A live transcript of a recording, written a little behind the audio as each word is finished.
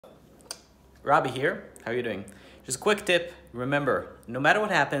Robby here. How are you doing? Just a quick tip. Remember, no matter what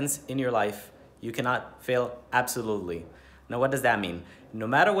happens in your life, you cannot fail absolutely. Now, what does that mean? No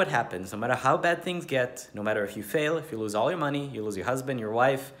matter what happens, no matter how bad things get, no matter if you fail, if you lose all your money, you lose your husband, your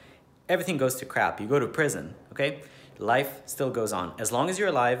wife, everything goes to crap. You go to prison, okay? Life still goes on. As long as you're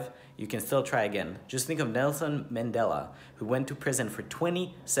alive, you can still try again. Just think of Nelson Mandela, who went to prison for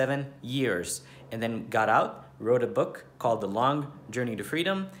 27 years and then got out, wrote a book called The Long Journey to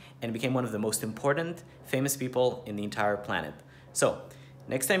Freedom, and became one of the most important, famous people in the entire planet. So,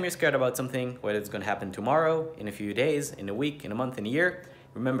 next time you're scared about something, whether it's going to happen tomorrow, in a few days, in a week, in a month, in a year,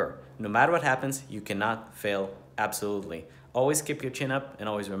 remember, no matter what happens, you cannot fail absolutely. Always keep your chin up and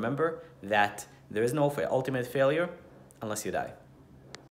always remember that there is no ultimate failure unless you die.